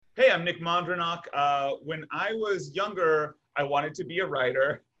Hey, I'm Nick Mondranok. When I was younger, I wanted to be a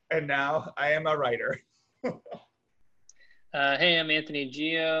writer, and now I am a writer. Hey, I'm Anthony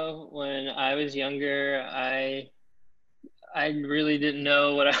Gio. When I was younger, I really didn't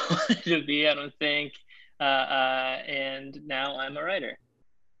know what I wanted to be, I don't think. And now I'm a writer.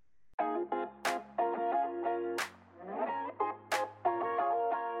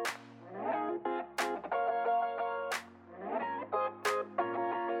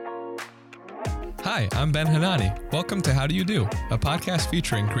 Hi, I'm Ben Hanani. Welcome to How Do You Do, a podcast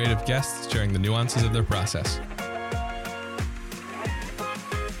featuring creative guests sharing the nuances of their process.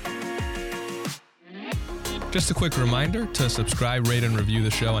 Just a quick reminder to subscribe, rate, and review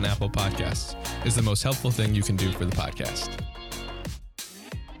the show on Apple Podcasts is the most helpful thing you can do for the podcast.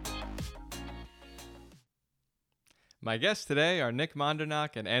 My guests today are Nick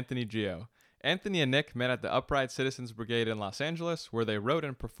Mondranok and Anthony Gio. Anthony and Nick met at the Upright Citizens Brigade in Los Angeles, where they wrote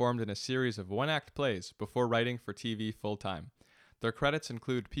and performed in a series of one-act plays before writing for TV full-time. Their credits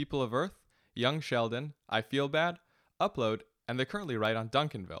include People of Earth, Young Sheldon, I Feel Bad, Upload, and they currently write on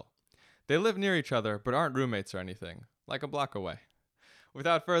Duncanville. They live near each other, but aren't roommates or anything, like a block away.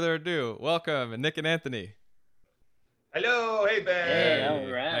 Without further ado, welcome, Nick and Anthony. Hello, hey Ben. Hey,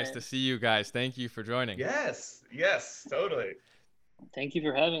 all right. Nice to see you guys. Thank you for joining. Yes, totally. Thank you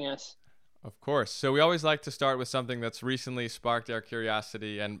for having us. Of course. So we always like to start with something that's recently sparked our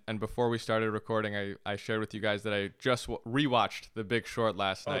curiosity. And before we started recording, I shared with you guys that I just rewatched The Big Short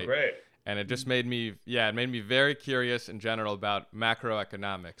last night. Oh, great. And it just made me, it made me very curious in general about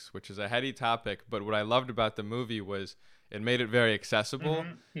macroeconomics, which is a heady topic. But what I loved about the movie was it made it very accessible.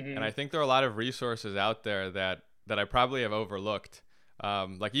 Mm-hmm. And I think there are a lot of resources out there that I probably have overlooked.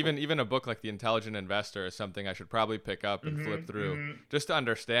 Like even a book like The Intelligent Investor is something I should probably pick up and flip through just to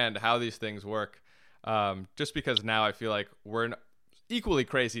understand how these things work. Just because now I feel like we're in equally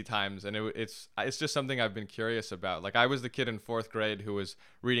crazy times, and it's just something I've been curious about. Like I was the kid in 4th grade who was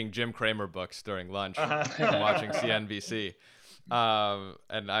reading Jim Cramer books during lunch and watching CNBC.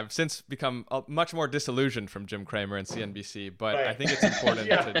 And I've since become much more disillusioned from Jim Cramer and CNBC, but Right. I think it's important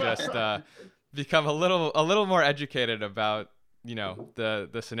to just become a little more educated about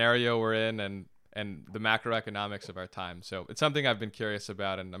the scenario we're in and the macroeconomics of our time. So it's something I've been curious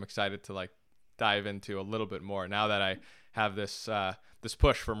about, and I'm excited to dive into a little bit more now that I have this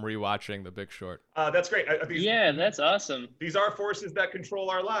push from rewatching The Big Short. That's great. That's awesome. These are forces that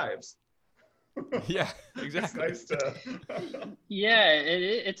control our lives. Yeah, exactly. It's nice to... Yeah,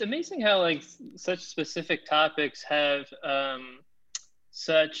 it's amazing how such specific topics have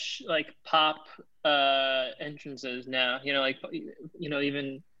such pop entrances now.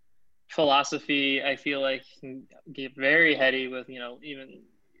 Even philosophy I feel like can get very heady with even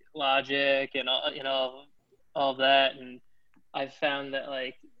logic and all of that, and I've found that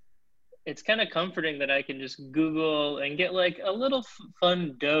it's kind of comforting that I can just Google and get a little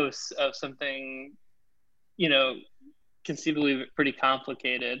fun dose of something conceivably pretty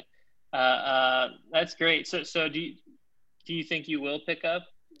complicated. That's great. So do you think you will pick up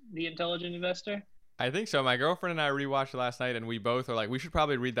The Intelligent Investor? I think so. My girlfriend and I rewatched it last night, and we both are we should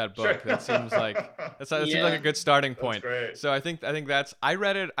probably read that book. Sure. That seems seems like a good starting point. That's great. So I think that's I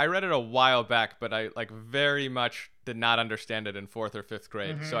read it a while back, but I very much did not understand it in 4th or 5th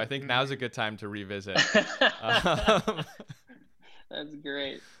grade. So I think now's a good time to revisit. That's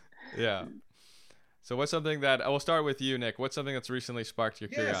great. Yeah. So what's something that we'll start with you, Nick? What's something that's recently sparked your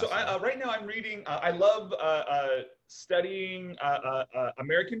curiosity? So right now I'm reading. I love studying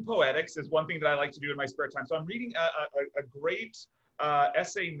American poetics is one thing that I like to do in my spare time. So I'm reading a great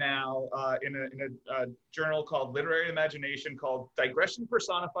essay now in a journal called Literary Imagination called Digression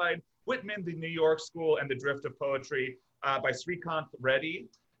Personified: Whitman, the New York School, and the Drift of Poetry by Srikanth Reddy.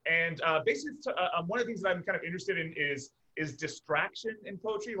 And basically, one of the things that I'm kind of interested in is distraction in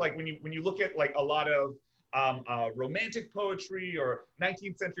poetry. Like when you look at a lot of romantic poetry or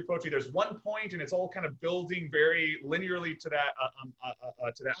 19th century poetry, there's one point and it's all kind of building very linearly to that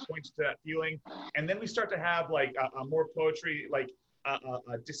point, to that feeling. And then we start to have more poetry,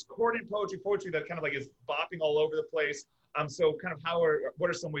 discordant poetry that kind of is bopping all over the place. So kind of what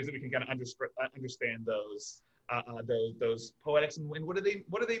are some ways that we can kind of understand those poetics, and what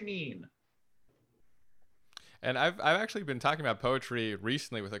do they mean? And I've actually been talking about poetry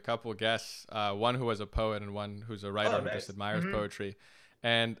recently with a couple of guests, one who was a poet and one who's a writer who just admires poetry.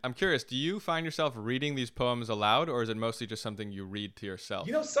 And I'm curious, do you find yourself reading these poems aloud, or is it mostly just something you read to yourself?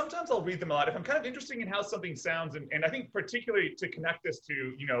 Sometimes I'll read them aloud if I'm kind of interested in how something sounds, and I think particularly to connect this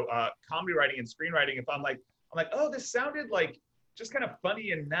to comedy writing and screenwriting, if I'm like, oh, this sounded just kind of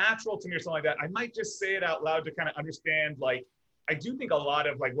funny and natural to me or something like that, I might just say it out loud to kind of understand I do think a lot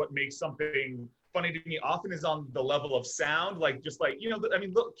of like what makes something funny to me often is on the level of sound, like just like, I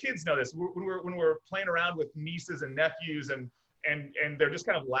mean, look, kids know this. When we're playing around with nieces and nephews and they're just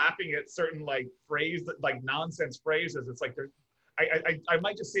kind of laughing at certain like nonsense phrases. It's like I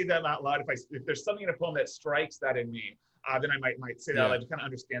might just say them out loud if there's something in a poem that strikes that in me, then I might say that out loud to kind of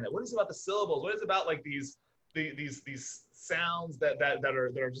understand that. What is it about the syllables? What is it about like these sounds that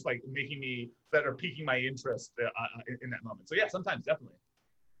are just like that are piquing my interest in that moment? So yeah, sometimes definitely.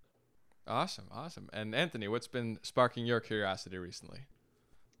 Awesome. And Anthony, what's been sparking your curiosity recently?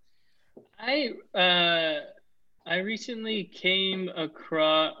 I recently came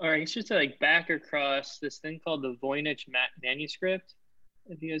across, or I should say like back across this thing called the Voynich manuscript.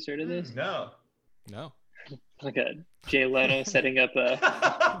 Have you guys heard of this? No. Like a Jay Leno setting up a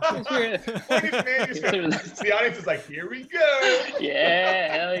Voynich manuscript. The audience is like, here we go.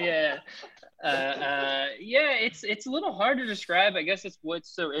 Yeah, hell yeah. Yeah, it's a little hard to describe. I guess it's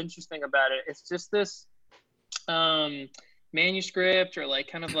what's so interesting about it. It's just this manuscript, or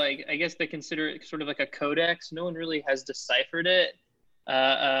like kind of like, I guess they consider it sort of like a codex. No one really has deciphered it,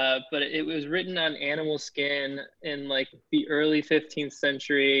 but it was written on animal skin in like the early 15th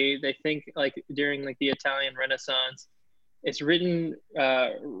century. They think like during like the Italian Renaissance. It's written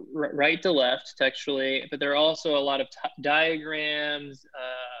right to left textually, but there are also a lot of diagrams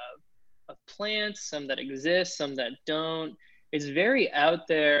of plants, some that exist, some that don't. It's very out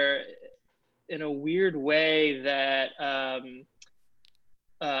there in a weird way that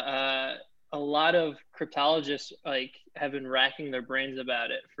a lot of cryptologists like have been racking their brains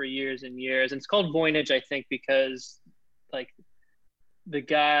about it for years and years. And it's called Voynich, I think, because like the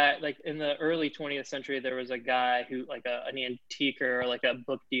guy, like in the early 20th century, there was a guy who like an antiquer or like a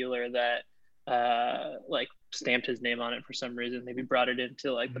book dealer that like stamped his name on it for some reason. Maybe brought it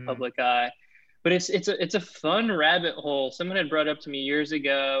into like the public eye. But it's a fun rabbit hole. Someone had brought it up to me years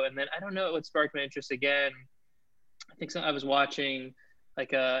ago, and then I don't know what sparked my interest again. I think I was watching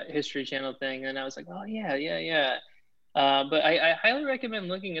like a History Channel thing, and I was like, oh yeah. But I highly recommend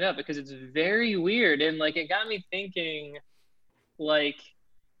looking it up because it's very weird, and like it got me thinking. Like,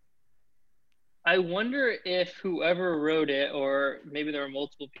 I wonder if whoever wrote it, or maybe there were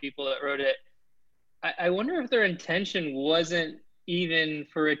multiple people that wrote it. I wonder if their intention wasn't even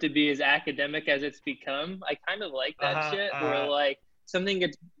for it to be as academic as it's become. I kind of like that shit where like something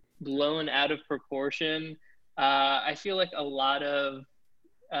gets blown out of proportion. I feel like a lot of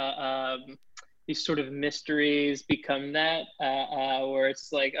these sort of mysteries become that, where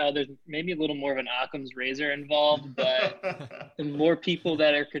it's like, oh, there's maybe a little more of an Occam's razor involved, but the more people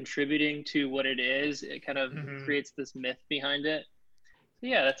that are contributing to what it is, it kind of creates this myth behind it. So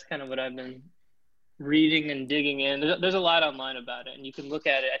yeah, that's kind of what I've been reading and digging in. There's a lot online about it, and you can look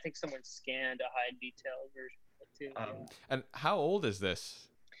at it. I think someone scanned a high detail version of it too. And how old is this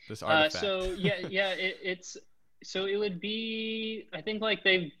artifact? So it would be, I think like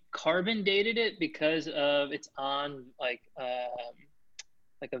they've carbon dated it because of it's on like a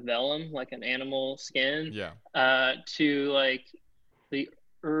vellum, like an animal skin. Yeah. To like the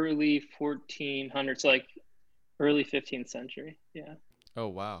early 1400s, like early 15th century. Yeah. Oh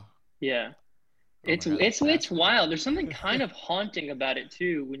wow. Yeah. It's wild. There's something kind of haunting about it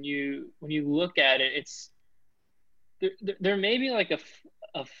too. When you look at it, it's there may be like a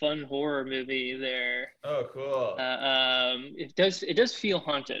fun horror movie there. Oh, cool. It does feel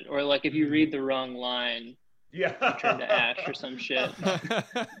haunted, or like if you read the wrong line, turn to ash or some shit.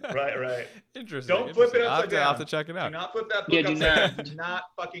 Right. Interesting. Don't flip it upside down. I'll have to check it out. Do not flip that book upside down. Do not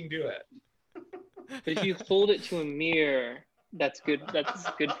fucking do it. But if you hold it to a mirror, that's good. That's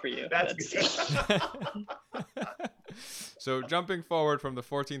good for you. That's good. So jumping forward from the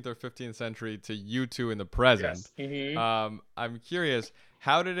 14th or 15th century to you two in the present, yes. I'm curious,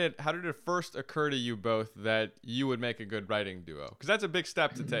 how did it first occur to you both that you would make a good writing duo? Because that's a big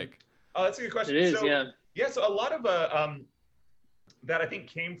step to take. Oh, that's a good question. It is, yeah. Yeah, so a lot of that I think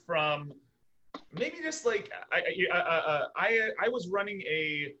came from maybe just like I was running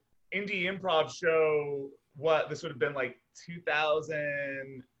a indie improv show. What this would have been like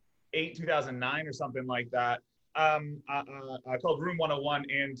 2008, 2009 or something like that. Called Room 101,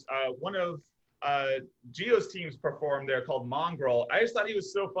 and one of Gio's teams performed there called Mongrel. I just thought he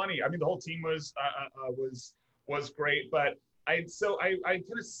was so funny. I mean, the whole team was great, but I kind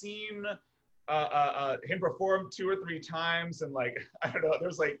of seen him perform 2 or 3 times, and like I don't know, there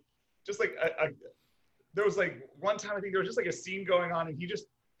was like there was like one time I think there was just like a scene going on, and he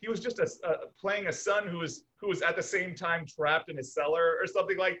was just playing a son who was at the same time trapped in a cellar or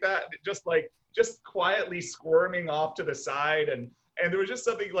something like that, just quietly squirming off to the side, and there was just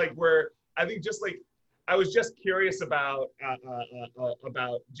something like where I think just like I was just curious about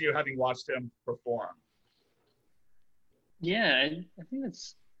Gio, having watched him perform. Yeah, I think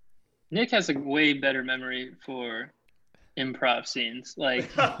it's Nick has a way better memory for improv scenes. Like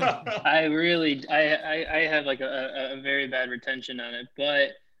I really I have like a very bad retention on it,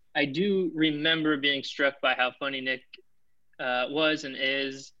 but I do remember being struck by how funny Nick was and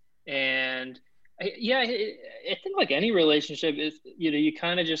is. And I think like any relationship is, you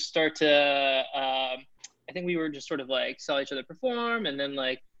kind of just start to I think we were just sort of like saw each other perform, and then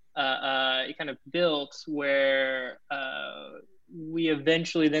like it kind of built where we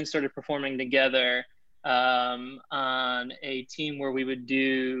eventually then started performing together on a team where we would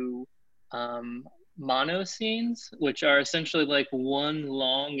do mono scenes, which are essentially like one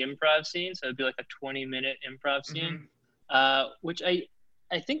long improv scene. So it'd be like a 20-minute improv scene, which I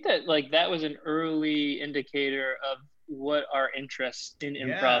think that like that was an early indicator of what our interest in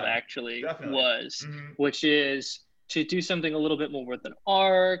improv actually was, which is to do something a little bit more with an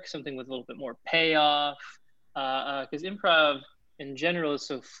arc, something with a little bit more payoff, because improv in general is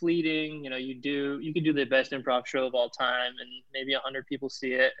so fleeting. You could do the best improv show of all time, and maybe 100 people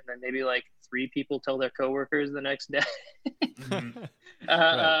see it, and then maybe like 3 people tell their coworkers the next day. Right.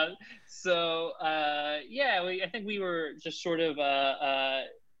 I think we were just sort of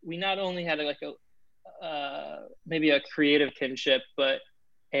we not only had like a maybe a creative kinship, but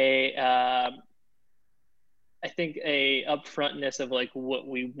I think a upfrontness of like what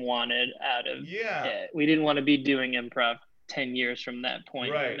we wanted out of it. We didn't want to be doing improv 10 years from that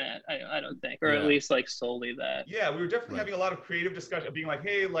point, right? I don't think, or at least like solely that. Yeah, we were definitely having a lot of creative discussion of being like,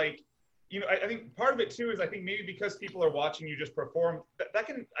 hey, like, I think part of it too is I think maybe because people are watching you just perform, that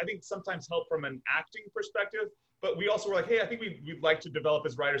can, I think, sometimes help from an acting perspective. But we also were like, hey, I think we'd like to develop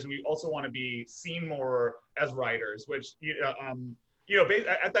as writers, and we also want to be seen more as writers, which,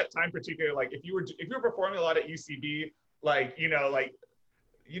 at that time particularly, like if you were performing a lot at UCB, like,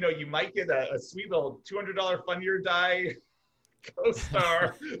 you might get a sweet little $200 Fund Your Die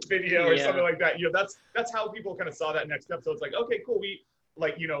co-star video or something like that. That's how people kind of saw that next step. So it's like, okay, cool. We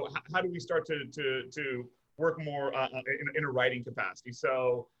like, how do we start to work more in a writing capacity?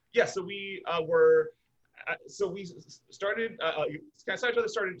 So yeah, so we started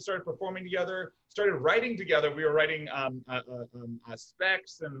started performing together, started writing together. We were writing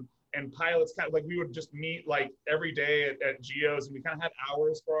specs and pilots. Kind of like we would just meet like every day at Gio's, and we kind of had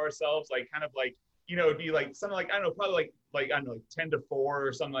hours for ourselves, like kind of like, it'd be like something like, I don't know, probably like 10 to 4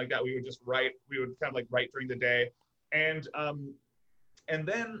 or something like that. We would just write. We would kind of like write during the day, and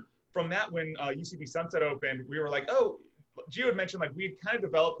then from that, when UCB Sunset opened, we were like, oh, Gio had mentioned like we kind of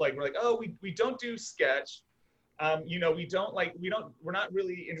developed like, we're like, oh, we don't do sketch. We're not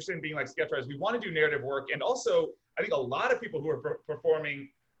really interested in being like sketch writers. We want to do narrative work, and also I think a lot of people who are performing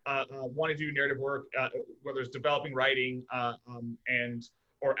want to do narrative work, whether it's developing writing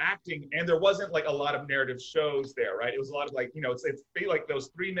or acting, and there wasn't like a lot of narrative shows there, right? It was a lot of like, it's like those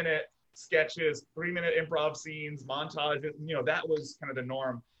 3-minute sketches, 3-minute improv scenes, montages, that was kind of the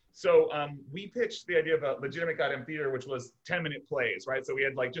norm. So we pitched the idea of a legitimate goddamn theater, which was 10-minute plays, right? So we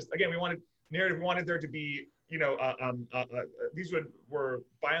had like, just again, we wanted narrative, we wanted there to be, these were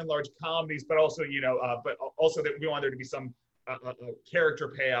by and large comedies, but also, but also that we wanted there to be some character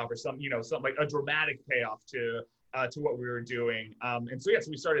payoff or some like a dramatic payoff to what we were doing. And so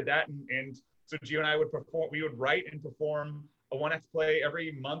we started that, and so Gio and I would perform. We would write and perform a one-act play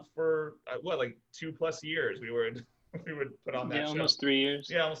every month for like 2+ years. We would put on that show. Almost 3 years.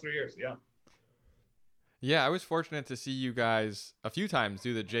 Yeah, almost 3 years. Yeah. Yeah, I was fortunate to see you guys a few times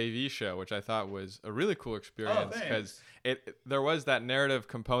do the JV show, which I thought was a really cool experience, because there was that narrative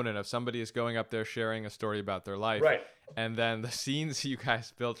component of somebody is going up there sharing a story about their life. Right. And then the scenes you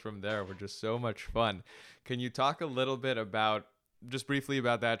guys built from there were just so much fun. Can you talk a little bit just briefly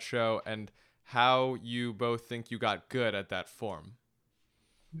about that show and how you both think you got good at that form?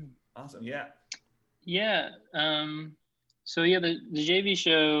 Awesome. Yeah. Yeah. So the JV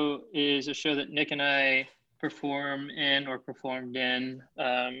show is a show that Nick and I performed in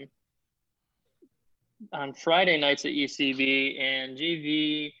on Friday nights at UCB, and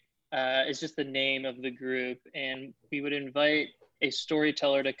JV is just the name of the group, and we would invite a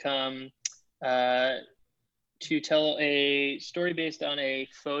storyteller to come to tell a story based on a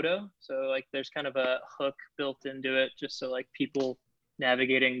photo. So like there's kind of a hook built into it, just so like people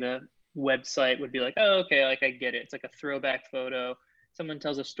navigating the website would be like, oh, okay, like I get it. It's like a throwback photo. Someone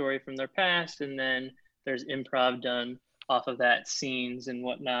tells a story from their past, and then there's improv done off of that, scenes and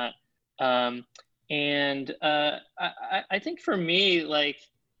whatnot. I think for me, like,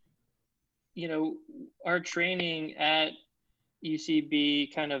 our training at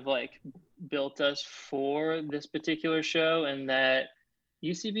UCB kind of like built us for this particular show, and that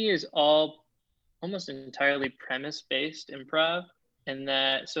UCB is all almost entirely premise-based improv. And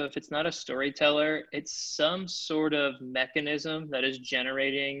that, so if it's not a storyteller, it's some sort of mechanism that is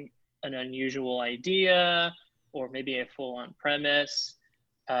generating an unusual idea or maybe a full-on premise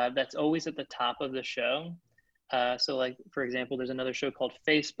that's always at the top of the show. So like, for example, there's another show called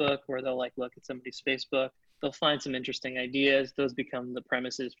Facebook where they'll like look at somebody's Facebook, they'll find some interesting ideas. Those become the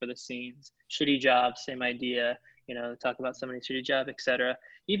premises for the scenes. Shitty Job, same idea, you know, talk about somebody's shitty job, etc.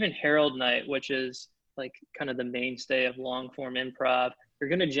 Even Herald Night, which is like kind of the mainstay of long form improv, you're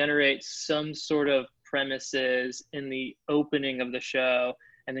going to generate some sort of premises in the opening of the show,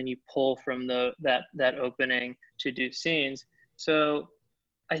 and then you pull from that opening to do scenes. So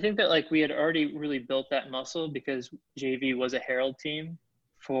I think that like we had already really built that muscle because JV was a Herald team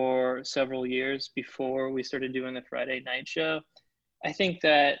for several years before we started doing the Friday night show. I think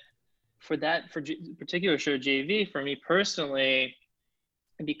that for particular show JV, for me personally,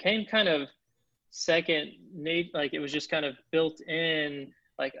 it became kind of second nature. Like it was just kind of built in,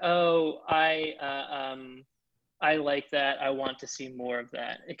 like, oh, I like that, I want to see more of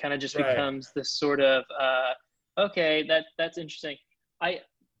that. It kind of just becomes this sort of okay, that's interesting.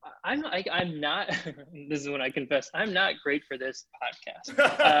 I'm not this is when I confess I'm not great for this podcast.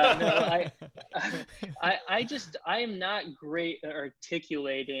 I am not great at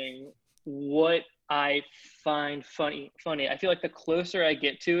articulating what I find funny. I feel like the closer I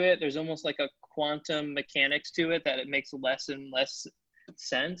get to it, there's almost like a quantum mechanics to it that it makes less and less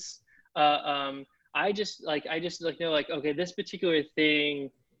sense. I just know, like, okay, this particular thing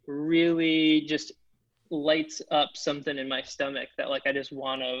really just lights up something in my stomach that like I just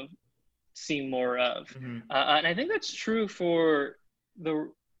want to see more of. Mm-hmm. And I think that's true for the,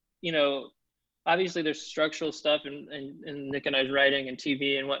 you know, obviously there's structural stuff and Nick and I's writing and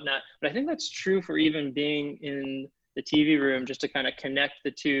TV and whatnot, but I think that's true for even being in the TV room, just to kind of connect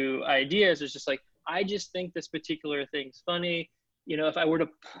the two ideas. It's just like, I just think this particular thing's funny. You know, if I were to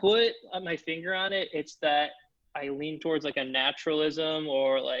put my finger on it, it's that I lean towards like a naturalism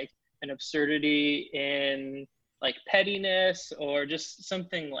or like an absurdity in like pettiness or just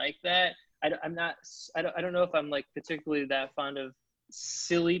something like that. I don't know if I'm like particularly that fond of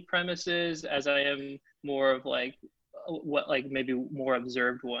silly premises as I am more of like what, like maybe more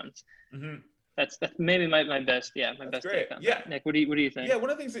observed ones. Mm-hmm. That's maybe my best. Yeah. My best take on that. Nick, what do you think? Yeah. One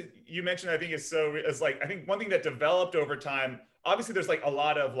of the things that you mentioned, I think is like, I think one thing that developed over time, obviously there's like a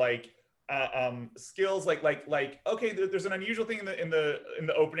lot of like, skills like okay, there's an unusual thing in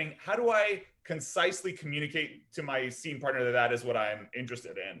the opening. How do I concisely communicate to my scene partner that is what I'm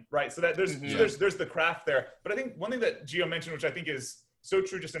interested in, right? So that there's the craft there. But I think one thing that Gio mentioned, which I think is so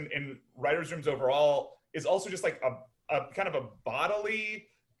true just in writers' rooms overall, is also just like a kind of a bodily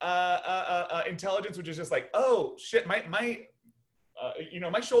intelligence, which is just like, oh shit, my you know,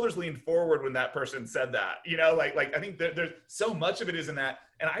 my shoulders leaned forward when that person said that, you know, like I think there's so much of it is in that.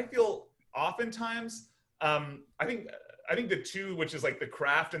 And I feel oftentimes, I think the two, which is like the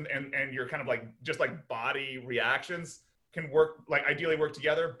craft and your kind of like just like body reactions can work, like ideally work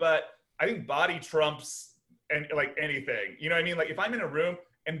together. But I think body trumps and like anything, you know what I mean? Like if I'm in a room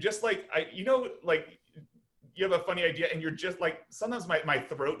and just like, like you have a funny idea and you're just like, sometimes my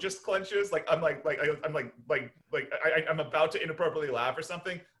throat just clenches. Like I'm about to inappropriately laugh or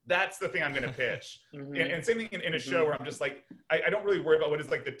something. That's the thing I'm going to pitch. Mm-hmm. And same thing in a show where I'm just like, I don't really worry about what is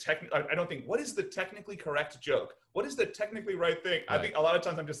like I don't think, what is the technically correct joke? What is the technically right thing? Right. I think a lot of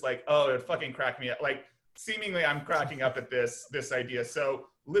times I'm just like, oh, it fucking cracked me up. Like seemingly I'm cracking up at this idea. So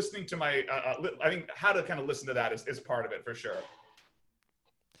listening to my, I think how to kind of listen to that is part of it for sure.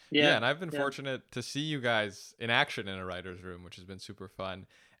 Yeah, and I've been fortunate to see you guys in action in a writer's room, which has been super fun.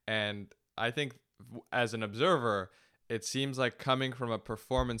 And I think as an observer, it seems like coming from a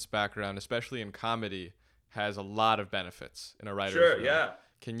performance background, especially in comedy, has a lot of benefits in a writer's room. Sure, yeah.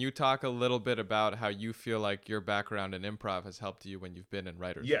 Can you talk a little bit about how you feel like your background in improv has helped you when you've been in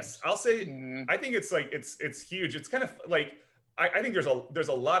writer's rooms? Yes, I'll say, I think it's like, it's huge. It's kind of like, I think there's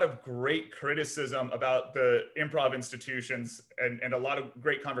a lot of great criticism about the improv institutions and a lot of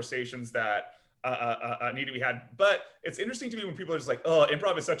great conversations that need to be had. But it's interesting to me when people are just like, oh,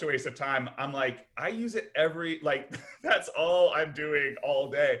 improv is such a waste of time. I'm like, I use it that's all I'm doing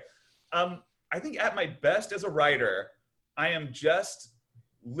all day. I think at my best as a writer, I am just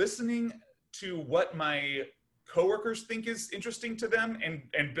listening to what my coworkers think is interesting to them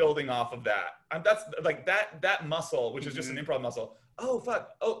and building off of that. That's like that muscle, which is just an improv muscle. Oh, fuck.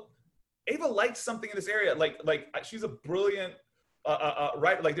 Oh, Ava likes something in this area. Like she's a brilliant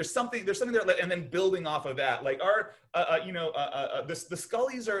right? Like there's something there, and then building off of that, like our, the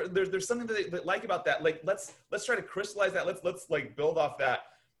Scullys are there's something that they like about that. Like let's try to crystallize that. Let's like build off that.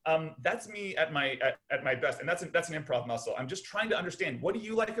 That's me at my best, and that's an improv muscle. I'm just trying to understand, what do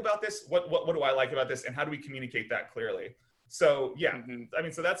you like about this? What do I like about this, and how do we communicate that clearly? So yeah, I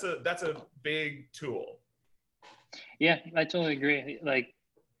mean, so that's a big tool. Yeah, I totally agree. Like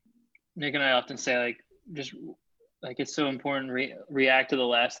Nick and I often say, like, just like it's so important react to the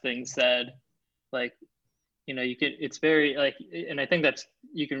last thing said. Like, you could, it's very like, and I think that's,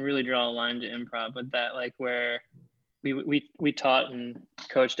 you can really draw a line to improv with that, like where we taught and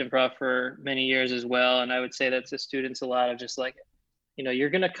coached improv for many years as well. And I would say that to students a lot of just like, you're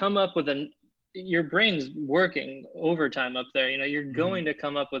going to come up with your brain's working overtime up there. You're going to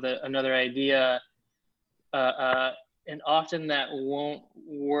come up with another idea. And often that won't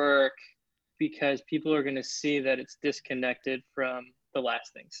work because people are going to see that it's disconnected from the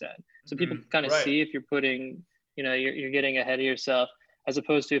last thing said. So people kind of see if you're putting, you're getting ahead of yourself, as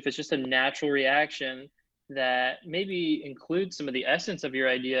opposed to if it's just a natural reaction that maybe includes some of the essence of your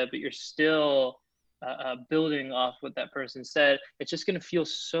idea, but you're still building off what that person said. It's just going to feel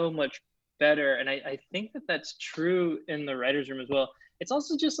so much better. And I think that that's true in the writer's room as well. It's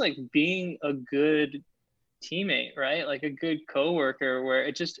also just like being a good teammate, right? Like a good coworker, where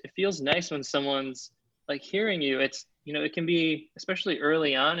it feels nice when someone's like hearing you. It's, it can be, especially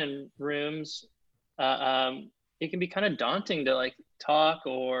early on in rooms, it can be kind of daunting to like talk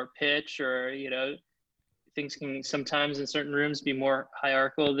or pitch, or, things can sometimes in certain rooms be more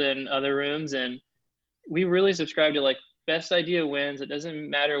hierarchical than other rooms. And we really subscribe to like best idea wins. It doesn't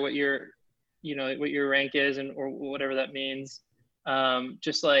matter what your rank is or whatever that means.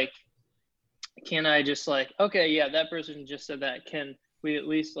 Just like, can I just like, okay, yeah, that person just said that. Can we at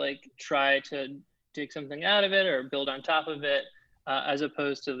least like try to dig something out of it or build on top of it, as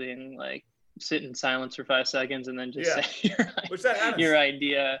opposed to being like sit in silence for 5 seconds and then just say your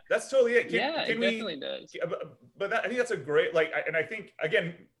idea. That's totally it. It definitely does. But I think that's a great, like, and I think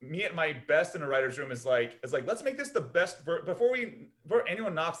again, me at my best in a writer's room is like, let's make this the best before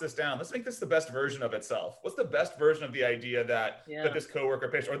anyone knocks this down. Let's make this the best version of itself. What's the best version of the idea that this coworker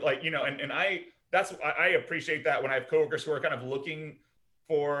pitched, or like, and I appreciate that when I have coworkers who are kind of looking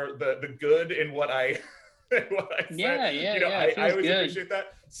for the good in what I what I said. I always appreciate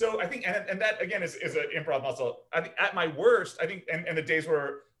that. So I think, and that again is an improv muscle. I think at my worst, I think, and the days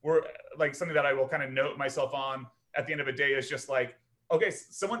were like something that I will kind of note myself on at the end of a day is just like, okay,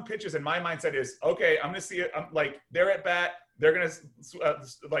 someone pitches, and my mindset is, okay, I'm gonna see it. I'm like, they're at bat, they're gonna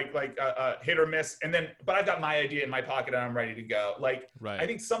hit or miss, and then, but I've got my idea in my pocket and I'm ready to go. Like, I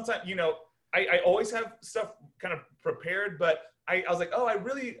think sometimes, I always have stuff kind of prepared, but I was like, oh, I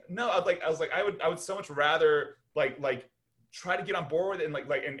really no. I would so much rather like try to get on board with it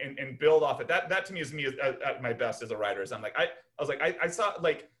and build off it. That to me is at my best as a writer. Is I saw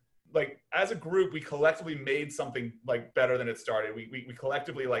like as a group, we collectively made something like better than it started. We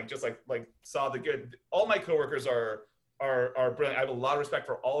collectively just saw the good. All my coworkers are brilliant. I have a lot of respect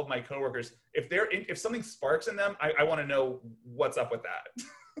for all of my coworkers. If something sparks in them, I want to know what's up with that.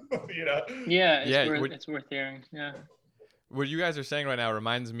 It's worth hearing. Yeah. What you guys are saying right now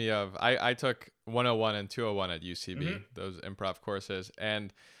reminds me of, I took 101 and 201 at UCB, those improv courses.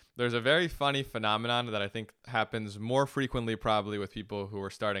 And there's a very funny phenomenon that I think happens more frequently probably with people who are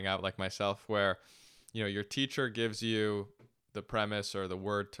starting out like myself, where, your teacher gives you the premise or the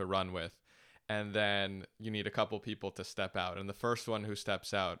word to run with, and then you need a couple people to step out. And the first one who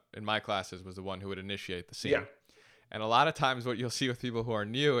steps out in my classes was the one who would initiate the scene. Yeah. And a lot of times what you'll see with people who are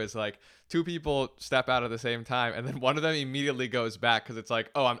new is like 2 people step out at the same time, and then one of them immediately goes back because it's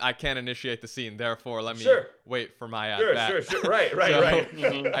like, oh, I can't initiate the scene, therefore let me wait for my at-bat. Sure. Right.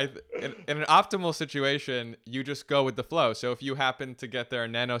 In an optimal situation, you just go with the flow. So if you happen to get there a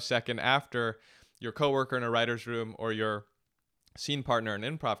nanosecond after your coworker in a writer's room or your scene partner in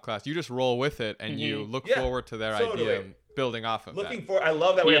improv class, you just roll with it and you look forward to their idea. Building off of I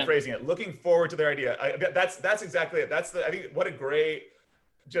love that way of phrasing it. Looking forward to their idea. That's exactly it. I think what a great,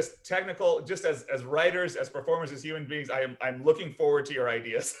 just technical, just as writers, as performers, as human beings, I'm looking forward to your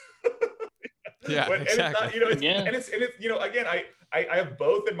ideas. Exactly. And it's again, I have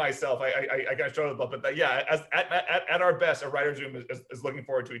both in myself. I kind of struggle with both, but as at our best, a writer's room is looking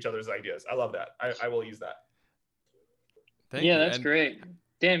forward to each other's ideas. I love that. I will use that. Thank you. That's great.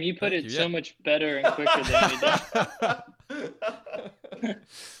 Damn, you put it so much better and quicker than we did.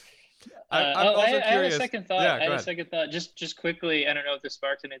 I had a second thought. I had a second thought. Just quickly, I don't know if this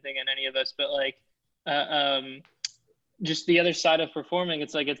sparked anything in any of us, but just the other side of performing,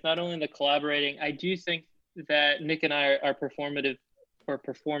 it's like, it's not only the collaborating. I do think that Nick and I are performative or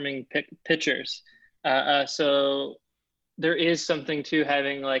performing pitchers. So there is something to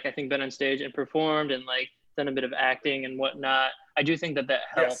having, like, I think, been on stage and performed and like done a bit of acting and whatnot. I do think that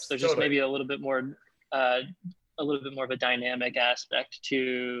helps. Yes, There's totally. just maybe a little bit more of a dynamic aspect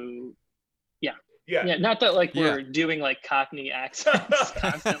to, yeah. Not that like we're doing like Cockney accents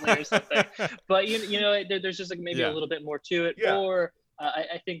constantly or something, but there's just like maybe a little bit more to it. Yeah. Or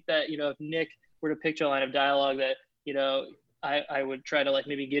I think that, if Nick were to picture a line of dialogue that, I would try to like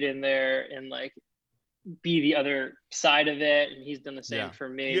maybe get in there and like be the other side of it, and he's done the same for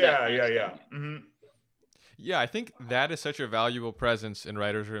me. Yeah. Mm-hmm. Yeah, I think that is such a valuable presence in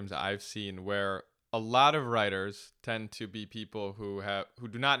writers' rooms I've seen, where a lot of writers tend to be people who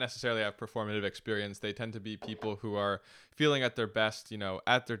do not necessarily have performative experience. They tend to be people who are feeling at their best,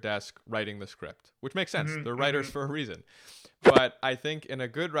 at their desk writing the script, which makes sense. They're writers for a reason. But I think in a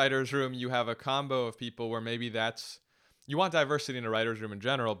good writer's room, you have a combo of people where maybe you want diversity in a writer's room in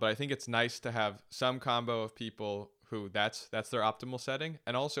general, but I think it's nice to have some combo of people who that's their optimal setting,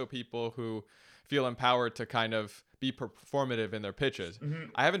 and also people who feel empowered to kind of be performative in their pitches.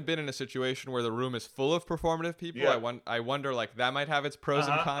 I haven't been in a situation where the room is full of performative people. I wonder, like, that might have its pros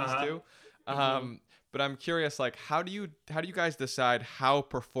and cons too. But I'm curious, like, how do you guys decide how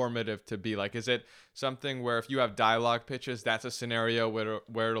performative to be? Like, is it something where if you have dialogue pitches, that's a scenario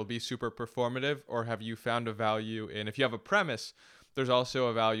where it'll be super performative? Or have you found a value in, if you have a premise, there's also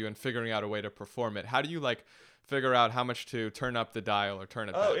a value in figuring out a way to perform it? How do you like figure out how much to turn up the dial or turn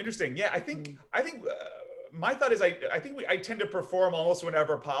it down? Oh, interesting. Yeah, I think my thought is I think I tend to perform almost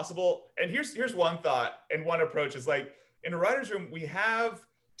whenever possible. And here's one thought and one approach is, like, in a writer's room, we have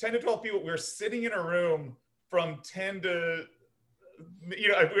 10 to 12 people. We're sitting in a room from 10 to,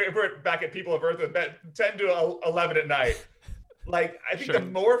 if we're back at People of Earth, 10 to 11 at night. Like, I think the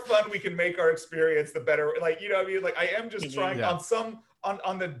more fun we can make our experience, the better. Like, what I mean? Like, I am just trying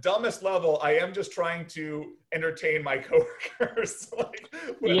on the dumbest level, I am just trying to entertain my coworkers.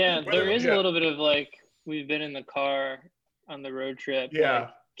 There is a little bit of like, we've been in the car on the road trip. Yeah. Like,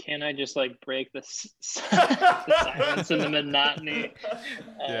 can I just like break the silence and the monotony?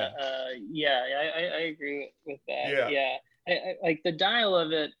 I agree with that. Yeah. I like the dial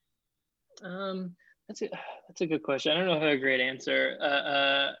of it. That's a good question. I don't know if I have a great answer.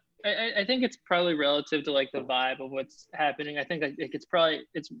 I think it's probably relative to like the vibe of what's happening. I think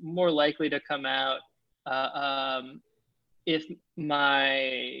it's more likely to come out if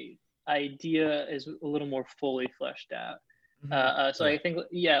my idea is a little more fully fleshed out. I think,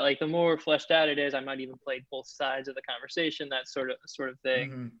 like the more fleshed out it is, I might even play both sides of the conversation, that sort of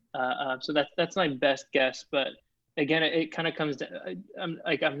thing. So that's my best guess. But again, it kind of comes to,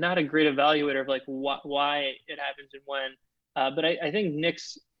 I'm not a great evaluator of like why it happens and when. But I think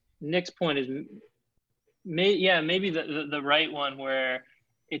Nick's point is maybe the right one, where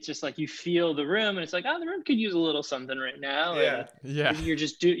it's just like you feel the room and it's like, the room could use a little something right now.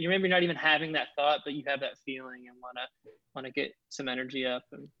 You're maybe not even having that thought, but you have that feeling and want to get some energy up.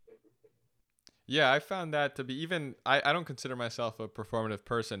 I found that to be, even I don't consider myself a performative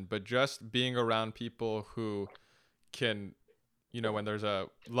person, but just being around people who can, when there's a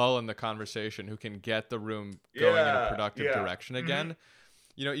lull in the conversation, who can get the room going in a productive direction again.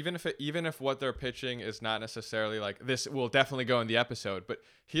 Even if what they're pitching is not necessarily like, this will definitely go in the episode, but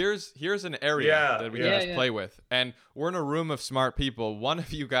here's an area that we can just play with, and we're in a room of smart people. One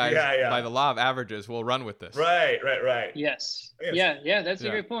of you guys, by the law of averages, will run with this. Right. Yes. That's a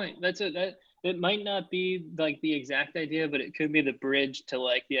great point. It might not be like the exact idea, but it could be the bridge to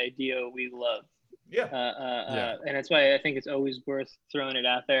like the idea we love. And that's why I think it's always worth throwing it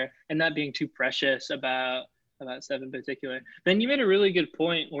out there and not being too precious about stuff in particular. Then you made a really good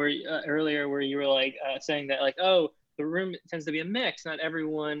point earlier where you were like saying that like, the room tends to be a mix. Not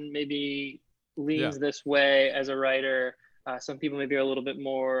everyone maybe leans this way as a writer. Some people maybe are a little bit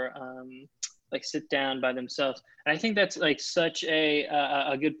more like sit down by themselves. And I think that's like such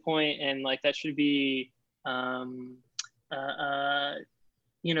a good point, and like that should be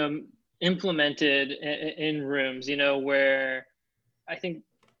implemented in rooms, where I think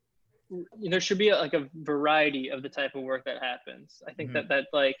there should be like a variety of the type of work that happens. I think that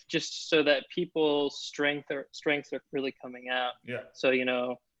like, just so that people's strengths are really coming out. So,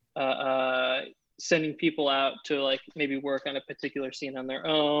 sending people out to like maybe work on a particular scene on their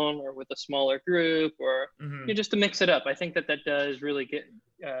own or with a smaller group, or just to mix it up. I think that does really get,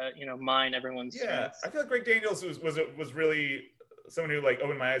 mine everyone's strengths. I feel like Greg Daniels was really someone who like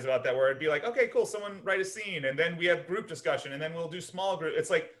opened my eyes about that, where it'd be like, okay, cool, someone write a scene, and then we have group discussion, and then we'll do small group. It's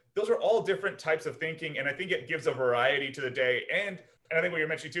like, those are all different types of thinking, and I think it gives a variety to the day. And and I think what you're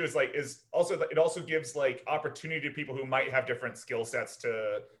mentioning too is like, is also, it also gives like opportunity to people who might have different skill sets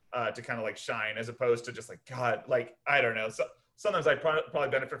to kind of like shine, as opposed to just like, God, like, I don't know. So sometimes I probably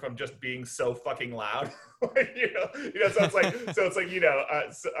benefit from just being so fucking loud, like, so it's like,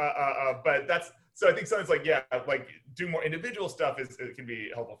 but that's, so I think sometimes like, yeah, like do more individual stuff it can be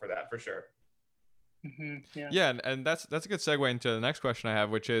helpful for that, for sure. Yeah, and that's a good segue into the next question I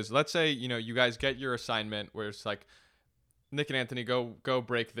have, which is, let's say, you guys get your assignment where it's like, Nick and Anthony, go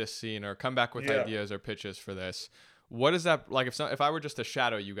break this scene, or come back with ideas or pitches for this. What is that like? If I were just to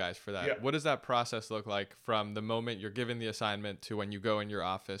shadow you guys for that, what does that process look like from the moment you're given the assignment to when you go in your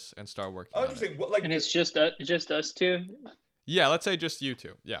office and start working? Oh, interesting. Well, like, and it's just us two. Yeah, let's say just you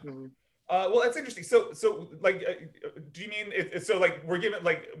two. Yeah. Mm-hmm. Well, that's interesting. So like, do you mean so like we're given,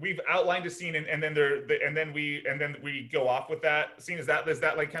 like, we've outlined a scene and then we go off with that scene? Is that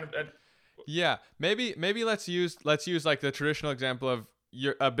like kind of? Yeah, maybe let's use like the traditional example of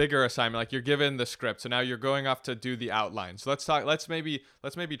a bigger assignment. Like, you're given the script, so now you're going off to do the outline. So let's maybe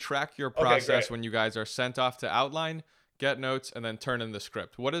track your process when you guys are sent off to outline, get notes, and then turn in the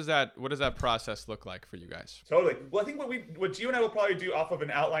script. What does that process look like for you guys? Totally. Well, I think what you and I will probably do off of an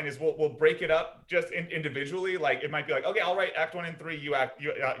outline is we'll break it up just individually. Like, it might be like, okay, I'll write Act 1 and 3. You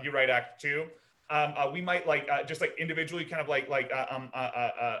write Act 2. We might like just like individually kind of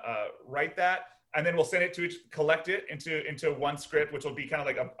write that, and then we'll send it to collect it into one script, which will be kind of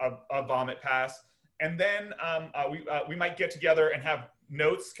like a vomit pass. And then we might get together and have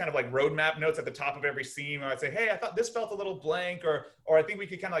notes, kind of like roadmap notes at the top of every scene, where I'd say, hey, I thought this felt a little blank, or I think we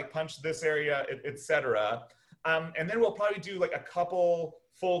could kind of like punch this area, etc. And then we'll probably do like a couple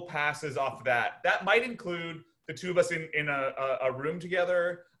full passes off that. That might include the two of us in a room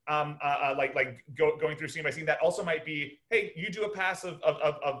together, going through scene by scene. That also might be, hey, you do a pass of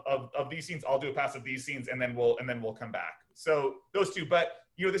these scenes, I'll do a pass of these scenes, and then we'll come back. So those two, but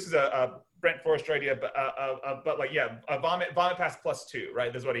this is a Brent Forrester idea, but like, yeah, a vomit pass +2,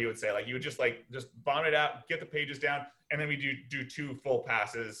 right? That's what he would say. Like, you would just vomit it out, get the pages down, and then we do 2 full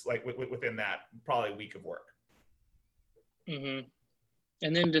passes, like within that probably week of work. Mm-hmm.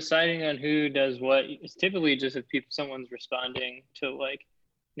 And then deciding on who does what. It's typically just if someone's responding to, like,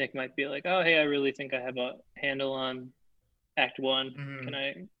 Nick might be like, oh, hey, I really think I have a handle on Act 1. Mm-hmm. Can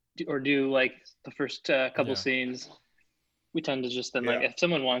I do like the first couple scenes? We tend to just then, like, if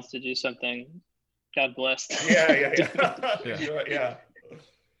someone wants to do something, God bless. Yeah.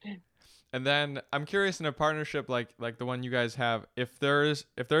 And then I'm curious, in a partnership like the one you guys have, if there is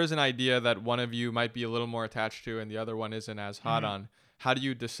an idea that one of you might be a little more attached to and the other one isn't as hot on, how do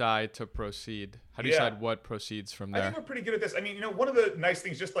you decide to proceed? How do you decide what proceeds from there? I think we're pretty good at this. I mean, one of the nice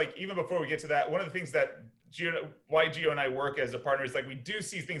things, just like even before we get to that, one of the things that why Gio and I work as a partner is, like, we do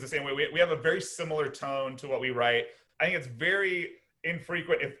see things the same way. We have a very similar tone to what we write. I think it's very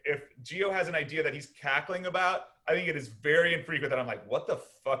infrequent if Gio has an idea that he's cackling about. I think it is very infrequent that I'm like, what the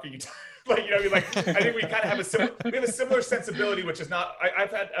fuck are you talking? Like, I mean, like, I think we kind of have a similar sensibility, which is not. I've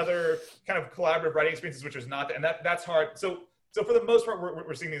had other kind of collaborative writing experiences, which is not that, and that's hard. So for the most part,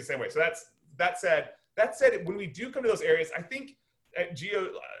 we're seeing things the same way. So that said, when we do come to those areas, I think Gio.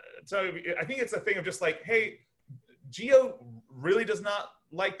 So I think it's a thing of just like, hey, Gio really does not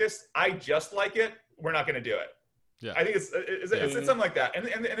like this. I just like it. We're not going to do it. Yeah. I think it's something like that, and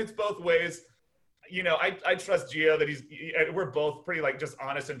it's both ways. I trust Gio that we're both pretty, like, just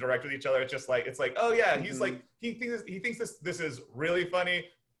honest and direct with each other. It's just like, oh yeah, he's like, he thinks this is really funny.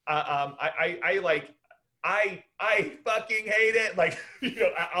 I fucking hate it. Like,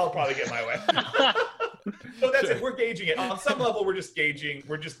 I'll probably get my way. So that's it. We're gauging it on some level. We're just gauging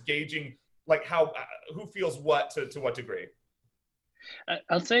like how who feels what to what degree.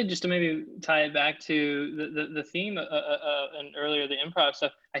 I'll say, just to maybe tie it back to the theme and earlier, the improv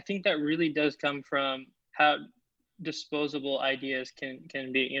stuff, I think that really does come from how disposable ideas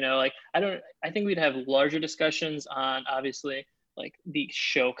can be. Like, I think we'd have larger discussions on, obviously, like, the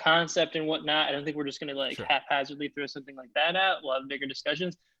show concept and whatnot. I don't think we're just going to haphazardly throw something like that out. We'll have bigger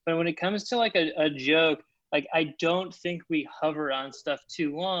discussions. But when it comes to like a joke, like, I don't think we hover on stuff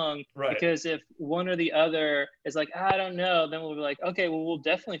too long, because if one or the other is like, I don't know, then we'll be like, okay, well, we'll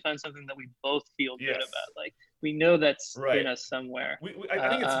definitely find something that we both feel good about. Like, we know that's in us somewhere. I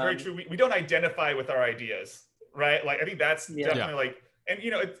think it's very true. We don't identify with our ideas, right? Like, I think that's definitely like, and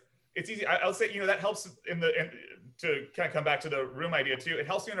it's easy. I'll say, that helps to kind of come back to the room idea too. It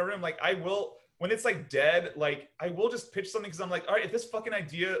helps you in a room. Like, when it's like dead, like, I will just pitch something, because I'm like, all right, if this fucking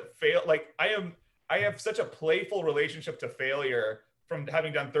idea fail, like, I have such a playful relationship to failure from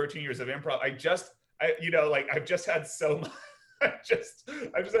having done 13 years of improv. I've just had so much, I've just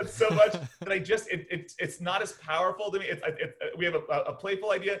had so much that it's not as powerful to me. We have a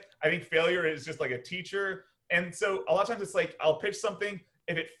playful idea. I think failure is just like a teacher. And so a lot of times it's like, I'll pitch something.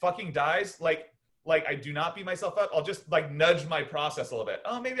 If it fucking dies, like I do not beat myself up. I'll just like nudge my process a little bit.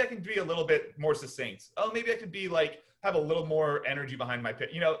 Oh, maybe I can be a little bit more succinct. Oh, maybe I could be like, have a little more energy behind my pitch.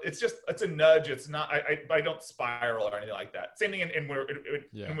 You know, it's a nudge. It's not, I don't spiral or anything like that. Same thing in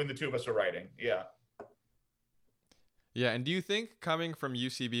when the two of us are writing. Yeah. Yeah. And do you think coming from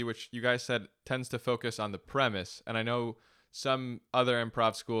UCB, which you guys said tends to focus on the premise, and I know some other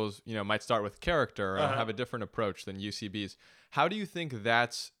improv schools, you know, might start with character or have a different approach than UCB's. How do you think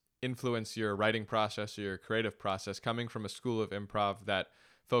that's influenced your writing process or your creative process coming from a school of improv that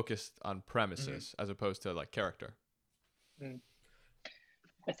focused on premises as opposed to like character?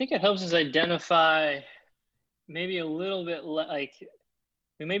 I think it helps us identify maybe a little bit like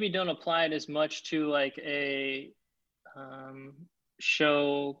we maybe don't apply it as much to like a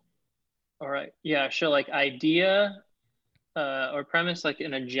show like idea or premise like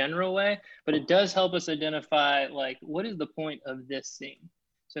in a general way, but it does help us identify like what is the point of this scene.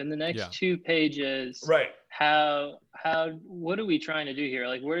 So in the next 2 pages, right? What are we trying to do here?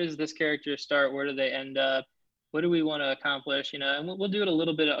 Like, where does this character start? Where do they end up? What do we want to accomplish? You know, and we'll do it a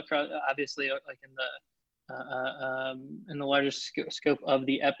little bit across, obviously, like in the larger scope of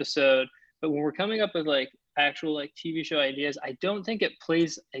the episode. But when we're coming up with like actual like TV show ideas, I don't think it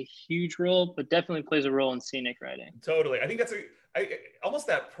plays a huge role, but definitely plays a role in scenic writing. Totally, I think that's almost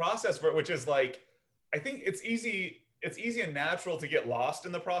that process which is like, I think it's easy and natural to get lost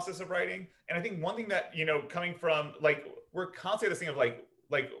in the process of writing. And I think one thing that, you know, coming from like, we're constantly this thing of like,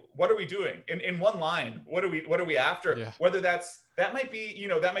 what are we doing in one line? What are we after? Yeah. Whether that might be, you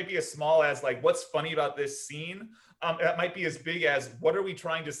know, that might be as small as like, what's funny about this scene? That might be as big as what are we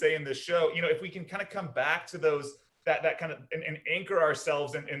trying to say in this show? You know, if we can kind of come back to those, that kind of, and anchor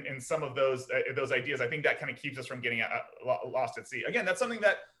ourselves in some of those ideas, I think that kind of keeps us from getting lost at sea. Again, that's something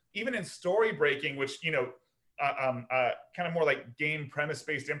that even in story breaking, which, you know, kind of more like game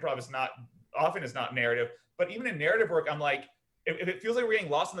premise-based improv is not narrative, but even in narrative work, I'm like, if it feels like we're getting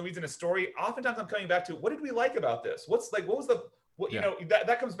lost in the weeds in a story, oftentimes I'm coming back to what did we like about this? You know,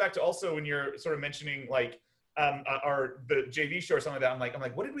 that comes back to also when you're sort of mentioning like the JV show or something like that. I'm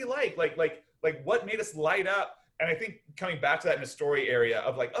like, what did we like? Like what made us light up? And I think coming back to that in a story area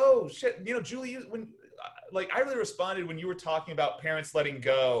of like, oh shit, you know, Julie, when like I really responded when you were talking about parents letting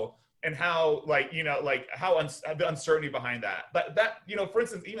go. And how, like, you know, like how the uncertainty behind that. But that, you know, for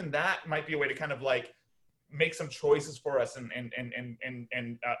instance, even that might be a way to kind of like make some choices for us and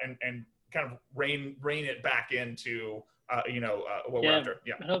kind of rein it back into, what we're after.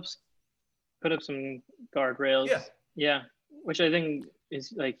 Yeah, it helps put up some guardrails. Yeah, which I think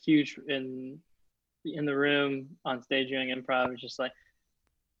is like huge in the room on stage doing improv. It's just like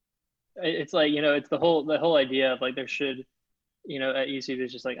it's like, you know, it's the whole idea of like there should. You know, at UCB,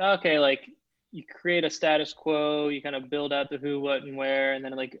 it's just like, okay, like you create a status quo, you kind of build out the who, what, and where, and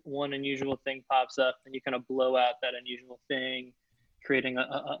then like one unusual thing pops up, and you kind of blow out that unusual thing, creating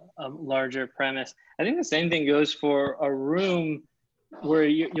a larger premise. I think the same thing goes for a room where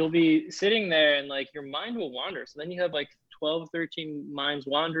you'll be sitting there and like your mind will wander. So then you have like 12, 13 minds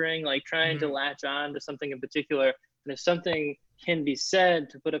wandering, like trying to latch on to something in particular. And if something can be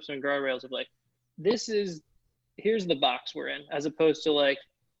said to put up some guardrails of like, here's the box we're in, as opposed to like,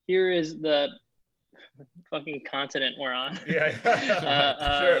 here is the fucking continent we're on. Yeah.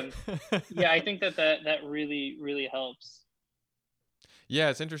 Sure. Yeah, I think that really, really helps. Yeah,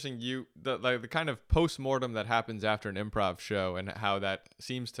 it's interesting. The kind of post-mortem that happens after an improv show and how that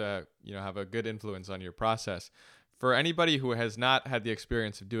seems to, you know, have a good influence on your process. For anybody who has not had the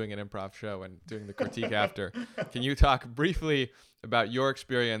experience of doing an improv show and doing the critique after, can you talk briefly about your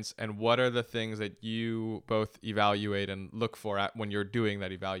experience and what are the things that you both evaluate and look for when you're doing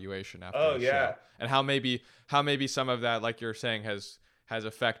that evaluation after the show? And how maybe some of that, like you're saying, has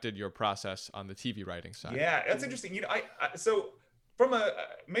affected your process on the TV writing side? Yeah, that's interesting. You know, so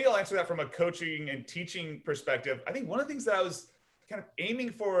maybe I'll answer that from a coaching and teaching perspective. I think one of the things that I was kind of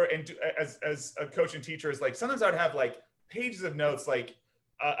aiming for and as a coach and teacher is like sometimes I would have like pages of notes like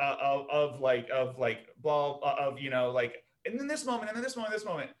you know, like, and then this moment, and then this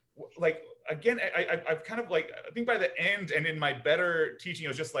moment, like, again, I've kind of like, I think by the end and in my better teaching, it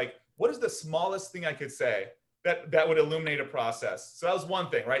was just like, what is the smallest thing I could say that would illuminate a process? So that was one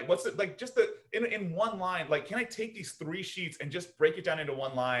thing, right? What's it like, just in one line, like, can I take these 3 sheets and just break it down into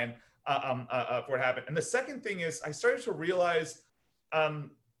one line for it happened? And the second thing is I started to realize, and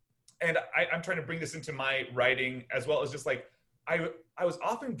I'm trying to bring this into my writing as well, as just like, I was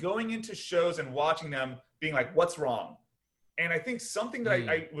often going into shows and watching them being like, what's wrong? And I think something that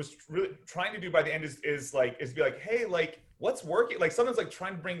I was really trying to do by the end is be like, hey, like what's working? Like sometimes like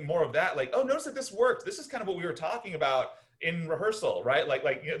trying to bring more of that, like, oh, notice that this worked. This is kind of what we were talking about in rehearsal, right? Like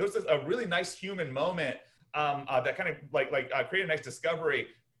you know, there's a really nice human moment that kind of create a nice discovery.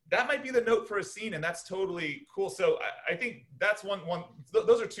 That might be the note for a scene, and that's totally cool. So I think that's one.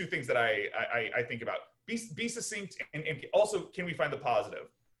 Those are two things that I think about. Be succinct, and also can we find the positive?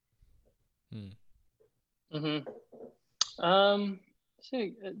 So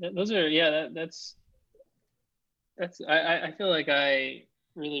those are, yeah, that's I feel like I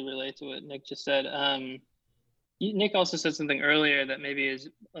really relate to what Nick just said. Nick also said something earlier that maybe is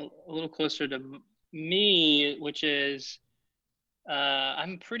a little closer to me, which is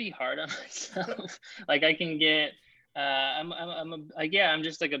I'm pretty hard on myself. Like I can get I'm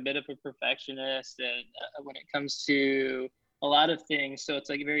just like a bit of a perfectionist, and when it comes to a lot of things, so it's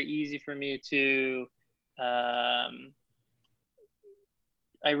like very easy for me to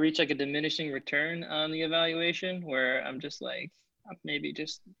I reach like a diminishing return on the evaluation where I'm just like, I'm maybe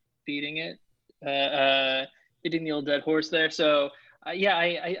just beating it, hitting the old dead horse there. So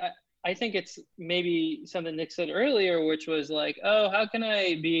I think it's maybe something Nick said earlier, which was like, oh, how can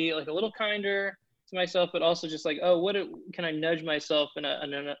I be like a little kinder to myself, but also just like, oh, can I nudge myself in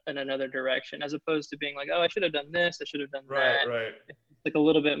another direction, as opposed to being like, oh, I should have done this, I should have done that. Right. It's like a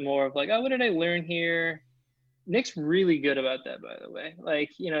little bit more of like, oh, what did I learn here? Nick's really good about that, by the way.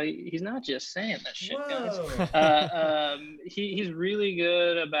 Like, you know, he's not just saying that shit, guys. He's really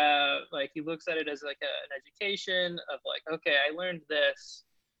good about, like, he looks at it as like an education of like, okay, I learned this.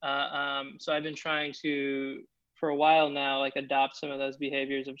 So I've been trying to, for a while now, like adopt some of those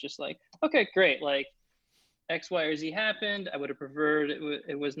behaviors of just like, okay, great. Like X, Y, or Z happened. I would have preferred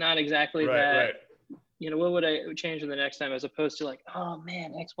it was not exactly that. Right. You know, what would I change in the next time, as opposed to like, oh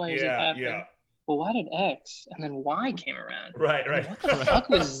man, X, Y, or Z happened. Yeah. Well, why did X and then Y came around? Right. What the fuck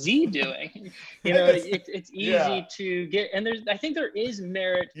was Z doing? You know, it's easy to get, and I think there is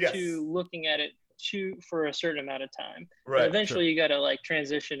merit to looking at it for a certain amount of time. Right. But eventually you got to like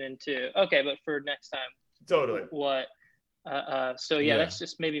transition into, okay, but for next time, totally. What? So that's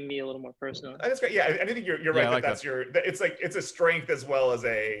just maybe me a little more personal. That's great. Yeah, I think you're right. Like that's it's a strength as well as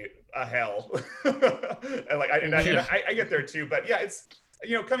a hell. And like I get there too. But yeah, it's,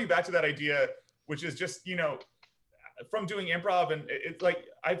 you know, coming back to that idea, which is just, you know, from doing improv, and it's like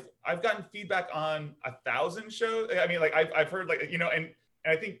I've gotten feedback on 1,000 shows. I mean, like I've heard, like, you know, and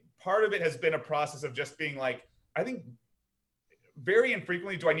I think part of it has been a process of just being like, I think very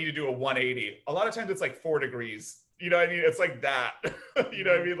infrequently do I need to do a 180. A lot of times it's like 4 degrees. You know what I mean? It's like that. You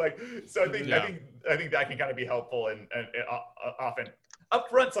know what I mean? Like, so I think that can kind of be helpful, and often. Up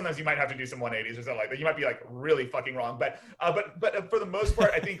front, sometimes you might have to do some 180s or something like that. You might be like really fucking wrong, but for the most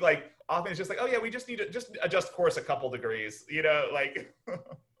part, I think like often it's just like, oh yeah, we just need to just adjust course a couple degrees, you know, like.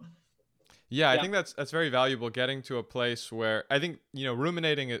 I think that's very valuable, getting to a place where, I think, you know,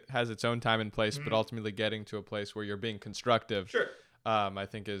 ruminating, it has its own time and place, but ultimately getting to a place where you're being constructive. Sure. I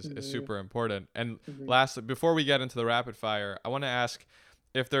think is super important. And lastly, before we get into the rapid fire, I want to ask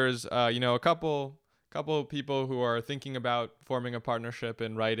if there's you know, a couple of people who are thinking about forming a partnership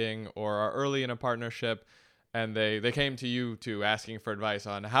in writing, or are early in a partnership, and they came to you two asking for advice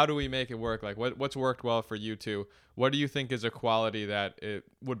on how do we make it work? Like what's worked well for you two? What do you think is a quality that it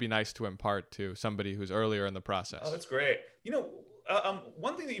would be nice to impart to somebody who's earlier in the process? Oh, that's great. You know,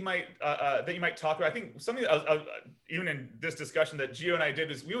 one thing that you might talk about, I think something even in this discussion that Gio and I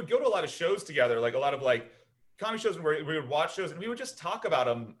did, is we would go to a lot of shows together, like a lot of like comedy shows where we would watch shows and we would just talk about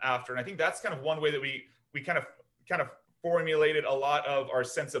them after. And I think that's kind of one way that we kind of formulated a lot of our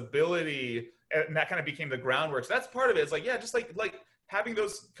sensibility, and that kind of became the groundwork. So that's part of it. It's like, yeah, just like having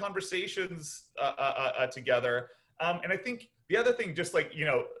those conversations together. And I think the other thing, just like, you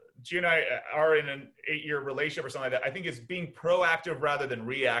know, Gio and I are in an 8-year relationship or something like that, I think is being proactive rather than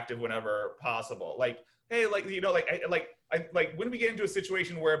reactive whenever possible. Like, hey, like, you know, like when we get into a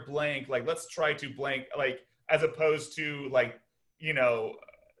situation where blank, like, let's try to blank, like, as opposed to like, you know,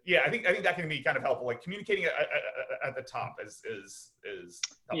 I think that can be kind of helpful. Like communicating at the top is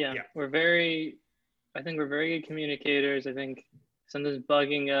helpful. Yeah, I think we're very good communicators. I think sometimes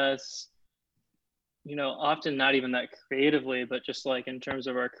bugging us, you know, often not even that creatively, but just like in terms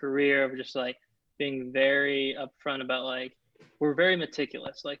of our career, we're just like being very upfront about like, we're very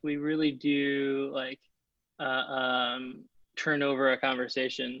meticulous. Like we really do like turn over a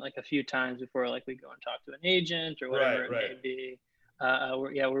conversation like a few times before like we go and talk to an agent or whatever it may be.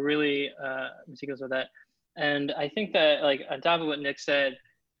 We're really meticulous with that. And I think that like on top of what Nick said,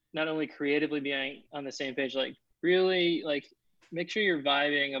 not only creatively being on the same page, like really like make sure you're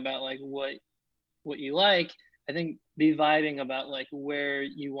vibing about like what you like, I think be vibing about like where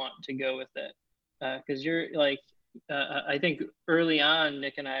you want to go with it. Because you're like, I think early on,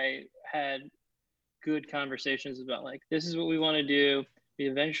 Nick and I had good conversations about like, this is what we want to do. We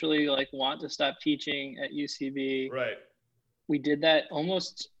eventually like want to stop teaching at UCB. Right. We did that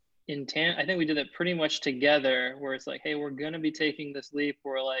almost I think we did that pretty much together, where it's like, hey, we're going to be taking this leap.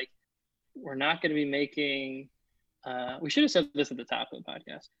 We're not going to be making, we should have said this at the top of the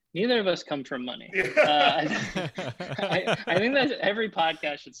podcast. Neither of us come from money. I think that every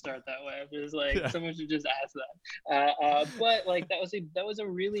podcast should start that way. There's like, someone should just ask that. But like, that was a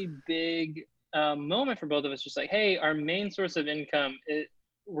really big moment for both of us. Just like, hey, our main source of income,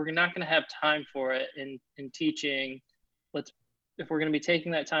 we're not going to have time for it in teaching. If we're going to be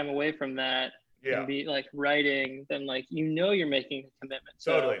taking that time away from that and be like writing, then like, you're making a commitment.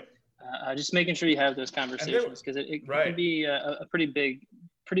 So, totally. Just making sure you have those conversations, because it can be a pretty big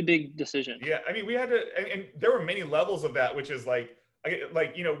decision. Yeah, I mean, we had to, and there were many levels of that, which is like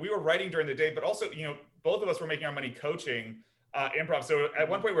we were writing during the day, but also both of us were making our money coaching improv. So at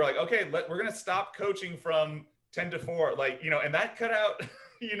one point we were like, okay, we're gonna stop coaching from 10 to 4, and that cut out.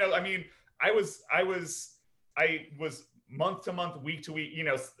 I mean, I was month to month, week to week, and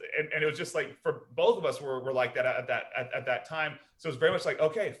it was just like, for both of us were like that at that time. So it's very much like,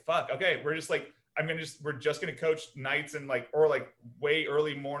 okay, we're just like, we're just gonna coach nights and or way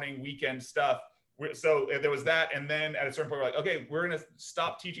early morning weekend stuff. So there was that, and then at a certain point we're like, okay, we're gonna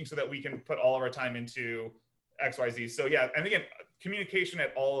stop teaching so that we can put all of our time into XYZ. So yeah, and again, communication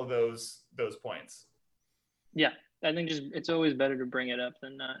at all of those points. Yeah, I think it's always better to bring it up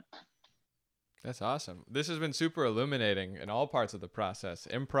than not. That's awesome. This has been super illuminating in all parts of the process: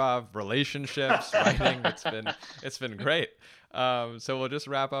 improv, relationships, writing. It's been great. So we'll just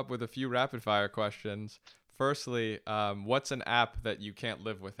wrap up with a few rapid fire questions. Firstly, what's an app that you can't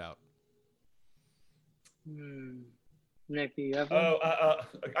live without? Nick, do you have one?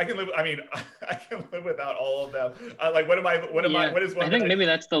 I can live. I mean, I can live without all of them. What is one? I think maybe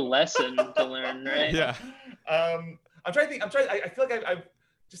that's the lesson to learn, right? Yeah. I'm trying to think. I feel like I've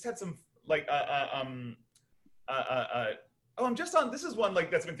just had some I'm just on, this is one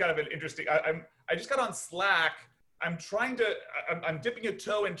that's been kind of an interesting, I just got on Slack. I'm dipping a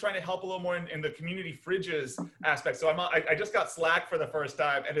toe and trying to help a little more in the community fridges aspect. So I just got Slack for the first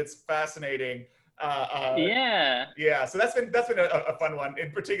time, and it's fascinating. So that's been a fun one.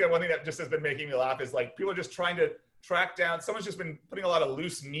 In particular, one thing that just has been making me laugh is like, people are just trying to track down, someone's just been putting a lot of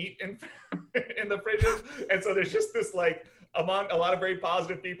loose meat in the fridges. And so there's just this among a lot of very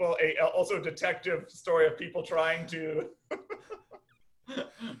positive people, also a detective story of people trying to.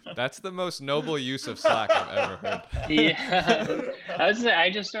 That's the most noble use of Slack I've ever heard. Yeah, I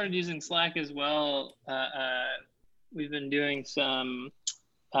just started using Slack as well. We've been doing some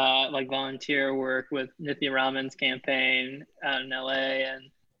volunteer work with Nithya Raman's campaign out in LA,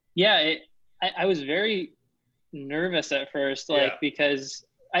 and I was very nervous at first, because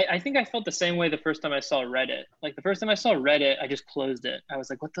I think I felt the same way the first time I saw Reddit. Like the first time I saw Reddit, I just closed it. I was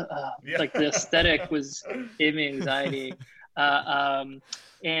like, what the, like the aesthetic gave me anxiety. So I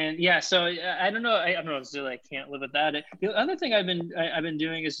don't know. I don't know. It's I can't live with that. The other thing I've been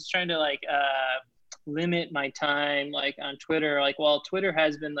doing is just trying to limit my time on Twitter. While Twitter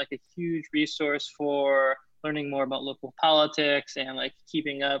has been a huge resource for learning more about local politics and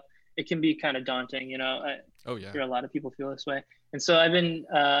keeping up, it can be kind of daunting, Oh yeah. A lot of people feel this way. And so I've been,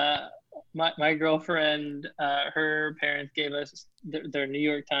 my girlfriend, her parents gave us their New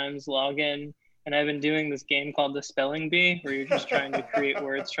York Times login, and I've been doing this game called the Spelling Bee, where you're just trying to create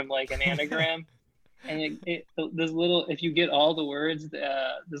words from an anagram. And if you get all the words,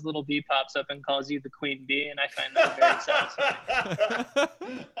 this little bee pops up and calls you the queen bee, and I find that very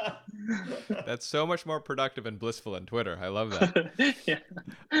satisfying. That's so much more productive and blissful than Twitter. I love that. Yeah.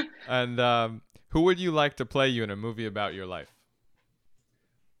 And who would you like to play you in a movie about your life?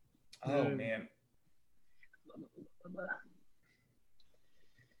 Oh man.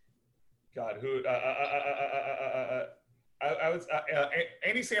 God, who? I was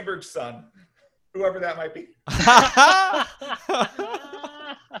Andy Samberg's son, whoever that might be.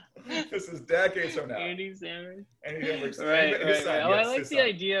 This is decades from now. Andy Samberg. Andy Samberg's son. Right. Yes, I like the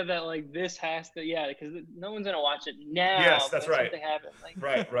idea that this has to, because no one's gonna watch it now. Yes, that's right. Something happened.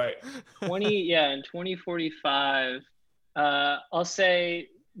 Right. In 2045, I'll say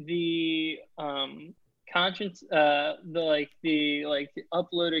the conscience, the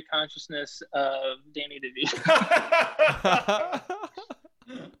uploaded consciousness of Danny DeVito.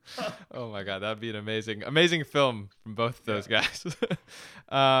 Oh my God, that'd be an amazing film from both of those guys.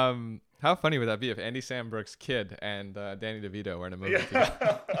 How funny would that be if Andy Samberg's kid and Danny DeVito were in a movie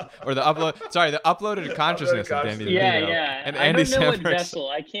together? Or the uploaded consciousness of Danny DeVito. Yeah. And I Andy don't know what Samberg's... vessel.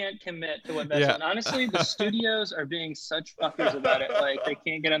 I can't commit to what vessel. Yeah. And honestly, the studios are being such fuckers about it. Like, they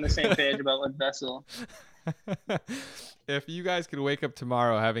can't get on the same page about what vessel. If you guys could wake up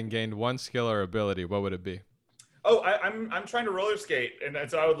tomorrow having gained one skill or ability, what would it be? Oh, I'm trying to roller skate, and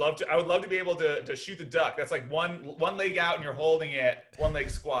so I would love to be able to shoot the duck. That's like one leg out and you're holding it, one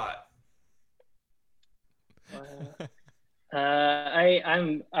leg squat.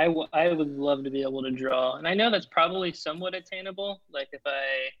 I would love to be able to draw, and I know that's probably somewhat attainable. Like if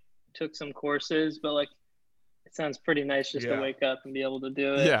I took some courses, but like it sounds pretty nice just to wake up and be able to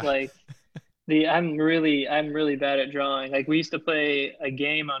do it. Yeah. Like I'm really bad at drawing. Like we used to play a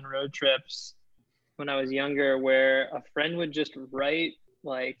game on road trips when I was younger where a friend would just write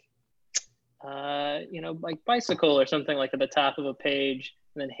like like bicycle or something like at the top of a page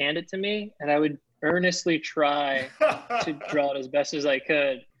and then hand it to me, and I would earnestly try to draw it as best as I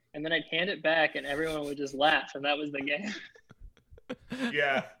could, and then I'd hand it back and everyone would just laugh, and that was the game.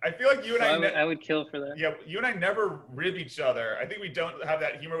 Yeah, I feel like you and I would kill for that. Yeah, you and I never rib each other. I think we don't have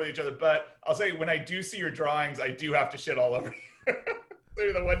that humor with each other, but I'll say when I do see your drawings, I do have to shit all over you.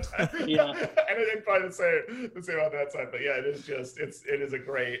 Maybe the one time. Yeah. And I didn't probably the same on that side, but yeah, it is a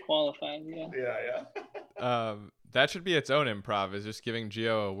great qualified. Yeah. Yeah. That should be its own improv, is just giving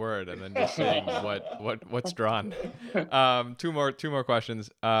Gio a word and then just seeing what's drawn. Two more questions.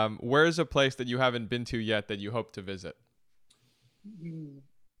 Where's a place that you haven't been to yet that you hope to visit?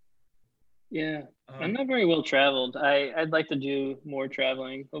 Yeah, I'm not very well traveled. I'd like to do more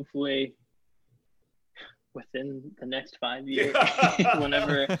traveling, hopefully within the next 5 years.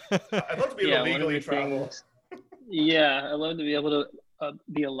 Whenever I'd love to be able to legally travel. Yeah, I'd love to be able to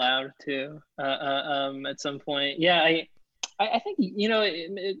be allowed to at some point. Yeah, I think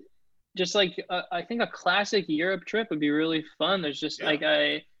just like I think a classic Europe trip would be really fun. There's just like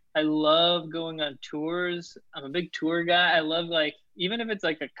I love going on tours. I'm a big tour guy. I love like even if it's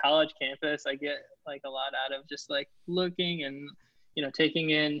like a college campus, I get like a lot out of just like looking and taking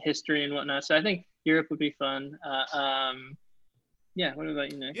in history and whatnot. So I think Europe would be fun. Yeah. What about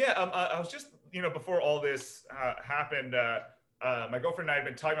you, Nick? Yeah. I was just before all this happened, my girlfriend and I had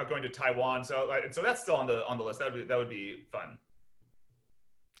been talking about going to Taiwan. So that's still on the list. That would be fun.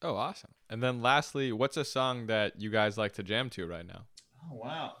 Oh, awesome. And then lastly, what's a song that you guys like to jam to right now? Oh,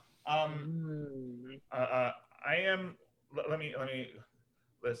 wow. I am. Let me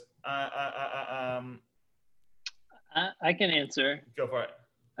list. I can answer. Go for it.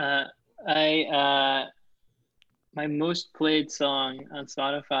 My most played song on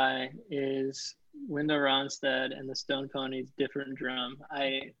Spotify is Linda Ronstadt and the Stone Ponies' "Different Drum."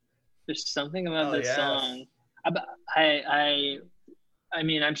 There's something about this song. I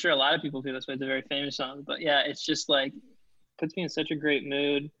mean, I'm sure a lot of people feel this way. It's a very famous song, but yeah, it's just like puts me in such a great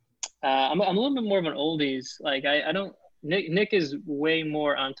mood. I'm a little bit more of an oldies. Like I don't. Nick is way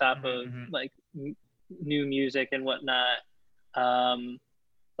more on top of like new music and whatnot.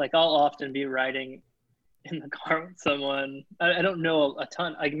 Like I'll often be riding in the car with someone. I don't know a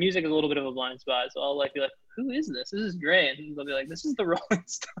ton. Like music is a little bit of a blind spot, so I'll like be like, "Who is this? This is great." And they'll be like, "This is the Rolling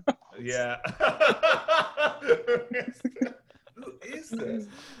Stones." Yeah. Who is this?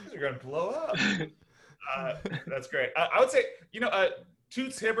 These are gonna blow up. That's great. I would say,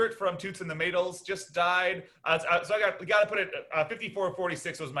 Toots Hibbert from Toots and the Maytals just died. So we got to put it.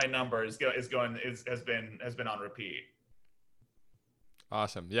 5446 was my number. Has been on repeat.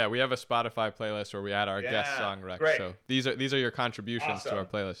 Awesome. Yeah, we have a Spotify playlist where we add our guest song rec. Great. So these are your contributions to our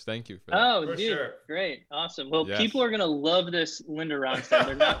playlist. Thank you for that. Oh, for dude, sure. Great, awesome. Well, people are gonna love this Linda Ronstadt.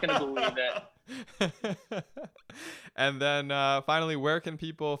 They're not gonna believe it. And then finally, where can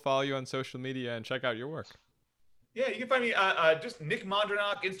people follow you on social media and check out your work? Yeah, you can find me just Nick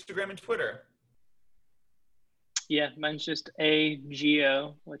Mondrenok, Instagram and Twitter. Yeah, mine's just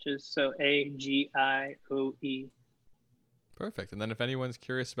AGO, which is so AGIOE. Perfect. And then if anyone's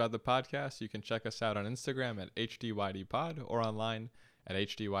curious about the podcast, you can check us out on Instagram at HDYDpod or online at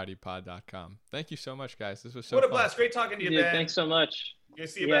HDYDpod.com. Thank you so much, guys. This was so fun. What a blast. Great talking to you, Ben. Thanks so much. Good to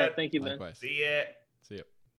see you, Ben. Thank you, Ben. Likewise. See ya. See ya.